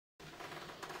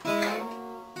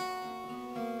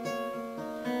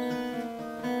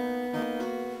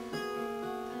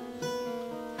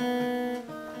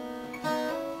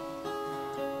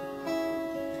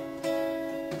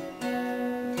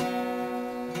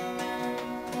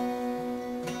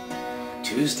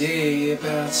Tuesday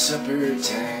about supper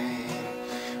time,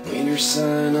 winter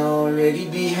sun already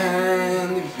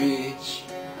behind the ridge.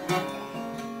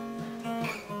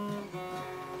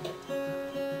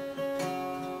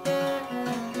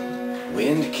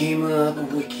 Wind came up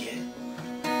wicked,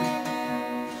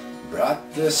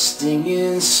 brought the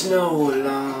stinging snow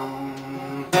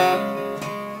along.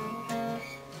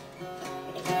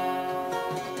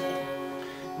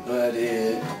 But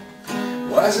it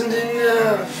wasn't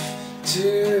enough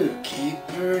to keep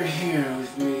her here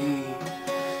with me.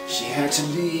 She had to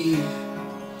leave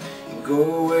and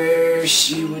go where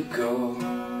she would go.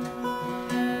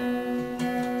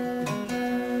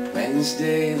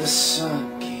 Wednesday the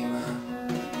sun came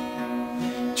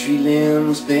up, tree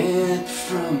limbs bent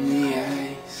from the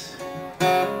ice.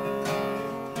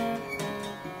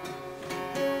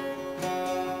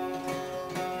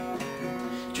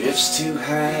 Drifts too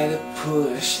high to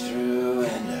push through,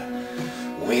 and a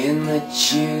wind that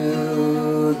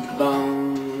chilled the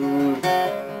bone.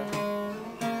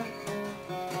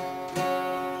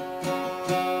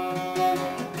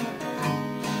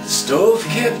 The stove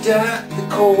kept out the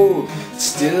cold, but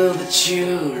still the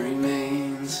chill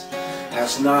remains.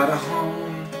 House not a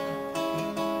home,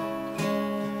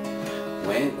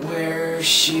 went where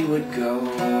she would go.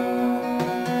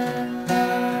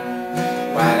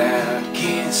 Whiteout,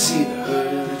 can't see the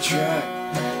hood of the truck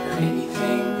or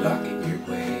anything blocking your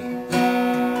way.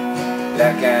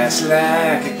 Black ice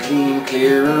like a clean,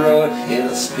 clear road,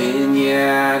 it'll spin you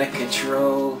out of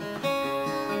control.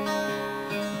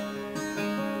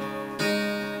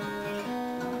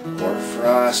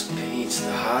 Hoarfrost paints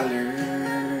the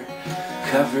holler,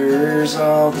 covers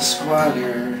all the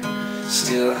squalor,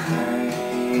 still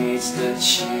hides the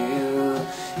chill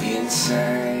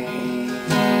inside.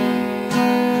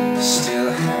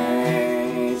 Still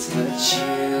hides the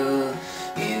chill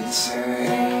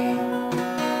inside.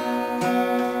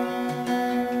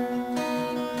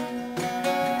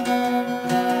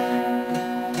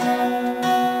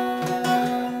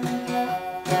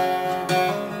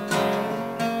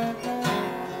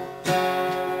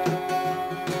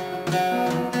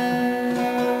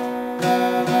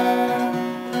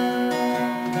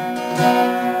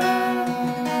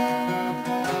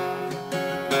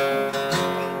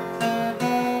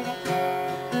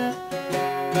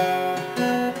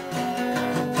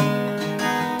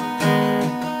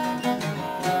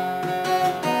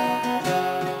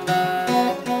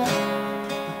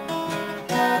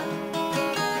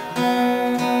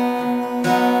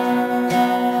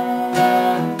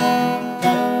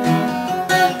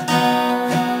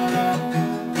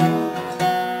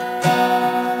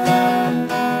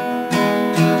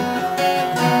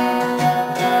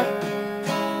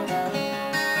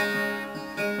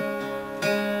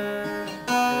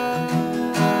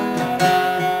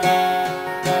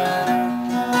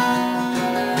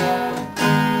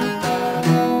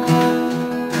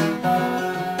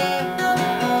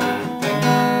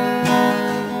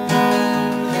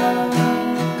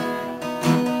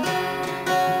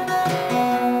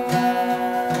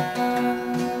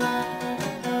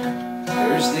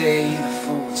 Thursday, the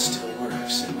phone still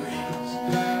works and rings,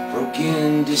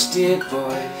 broken, distant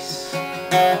voice.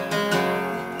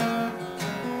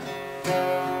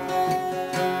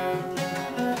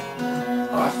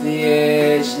 Off the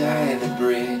edge by the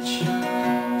bridge,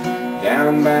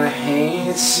 down by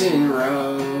Hanson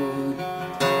Road.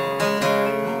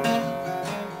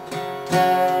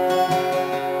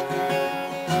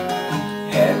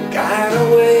 Hadn't got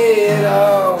away at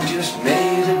all, just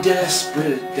made a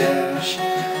desperate dash.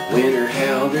 Winter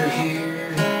held her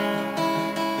here,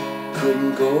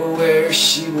 couldn't go where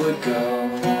she would go.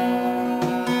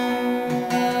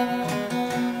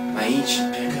 My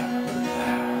ancient pickup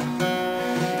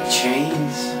without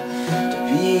chains to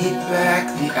beat back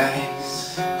the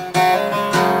ice.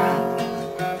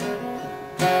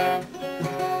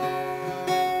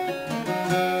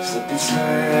 Slip and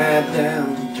slide down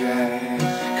the dry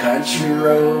country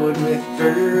road with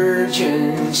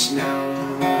virgin snow.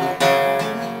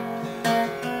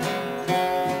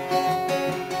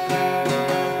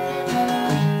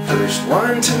 First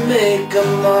one to make a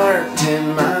mark,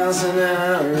 10 miles an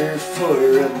hour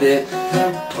for a bit.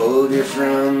 Pulled her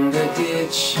from the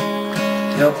ditch,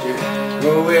 helped her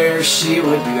go where she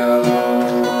would go.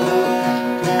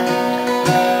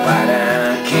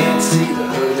 Whiteout, can't see the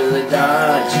hood of the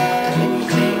Dodge,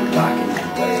 anything blocking the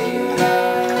way.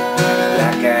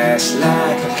 Black ice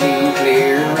like a clean,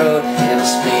 clear road, it'll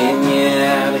spin you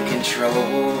out of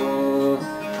control.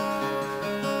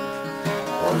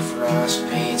 Hoarfrost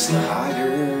paints the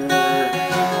holler,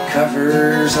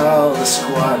 covers all the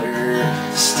squalor,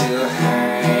 still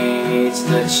hides hides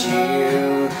the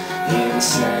chill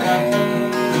inside.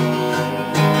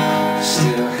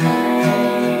 Still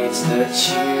hides the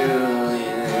chill